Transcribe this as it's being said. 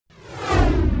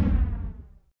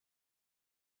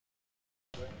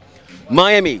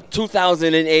Miami,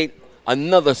 2008,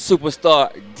 another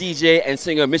superstar DJ and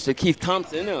singer, Mr. Keith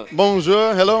Thompson.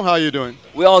 Bonjour, hello, how are you doing?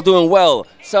 We're all doing well.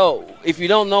 So, if you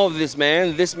don't know this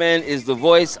man is the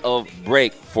voice of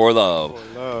Break for Love.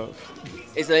 For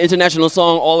love. It's an international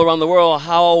song all around the world.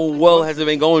 How well has it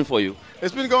been going for you?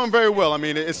 It's been going very well. I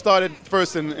mean, it started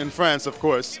first in France, of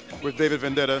course, with David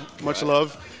Vendetta, much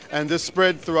love. And this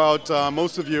spread throughout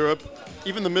most of Europe,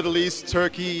 even the Middle East,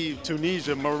 Turkey,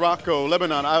 Tunisia, Morocco,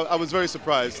 Lebanon. I was very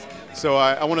surprised. So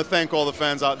I want to thank all the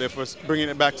fans out there for bringing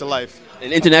it back to life.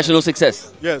 An international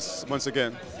success. Yes, once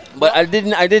again. But I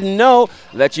didn't know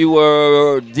that you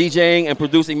were DJing and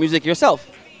producing music yourself.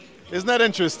 Isn't that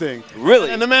interesting?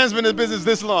 Really? And the man's been in business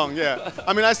this long, yeah.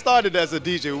 I mean, I started as a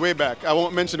DJ way back. I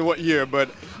won't mention what year, but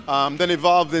then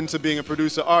evolved into being a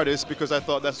producer-artist because I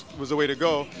thought that was the way to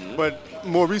go. But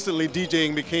more recently,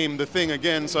 DJing became the thing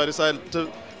again, so I decided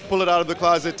to pull it out of the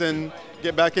closet and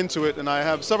get back into it. And I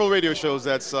have several radio shows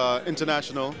that's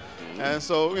international. And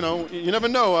so, you know, you never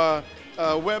know.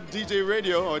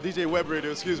 DjWebRadio, or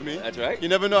DjWebRadio, excuse me. That's right. You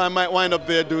never know, I might wind up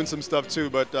there doing some stuff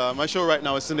too, but my show right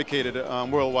now is syndicated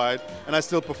worldwide, and I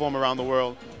still perform around the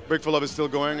world. Break for Love is still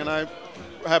going, and I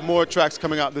have more tracks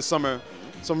coming out this summer.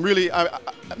 So I'm really, I'm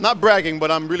not bragging,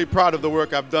 but I'm really proud of the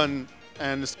work I've done,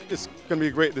 and it's going to be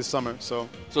great this summer. So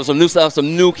some new stuff,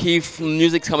 some new Keith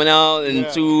music's coming out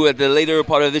into at the later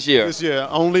part of this year. This year,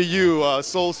 Only You,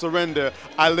 Soul Surrender,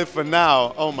 I Live for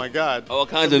Now. Oh my God. All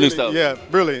kinds of new stuff. Yeah,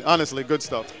 really, honestly, good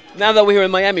stuff. Now that we're here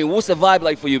in Miami, what's the vibe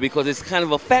like for you? Because it's kind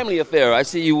of a family affair. I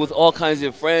see you with all kinds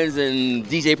of friends and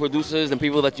DJ producers and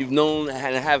people that you've known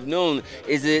and have known.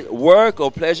 Is it work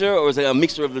or pleasure, or is it a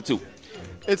mixture of the two?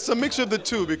 It's a mixture of the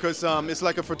two because it's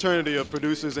like a fraternity of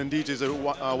producers and DJs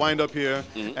that wind up here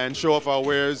and show off our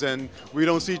wares, and we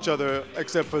don't see each other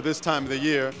except for this time of the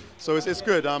year. So it's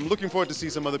good. I'm looking forward to see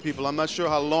some other people. I'm not sure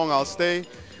how long I'll stay,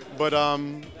 but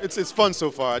it's fun so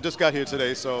far. I just got here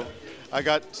today, so I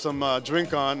got some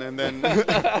drink on and then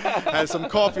had some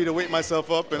coffee to wake myself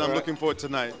up, and I'm looking forward to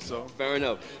tonight. So fair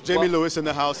enough. Jamie Lewis in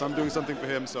the house. I'm doing something for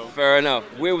him. So fair enough.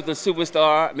 We're with the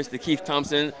superstar, Mr. Keith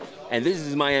Thompson, and this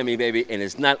is Miami, baby, and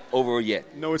it's not over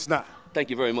yet. No, it's not. Thank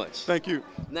you very much. Thank you.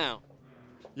 Now,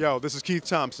 yo, this is Keith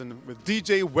Thompson with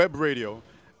DjWebRadio,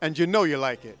 and you know you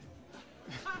like it.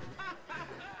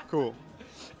 Cool.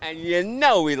 And you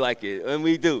know we like it, and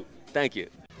we do. Thank you.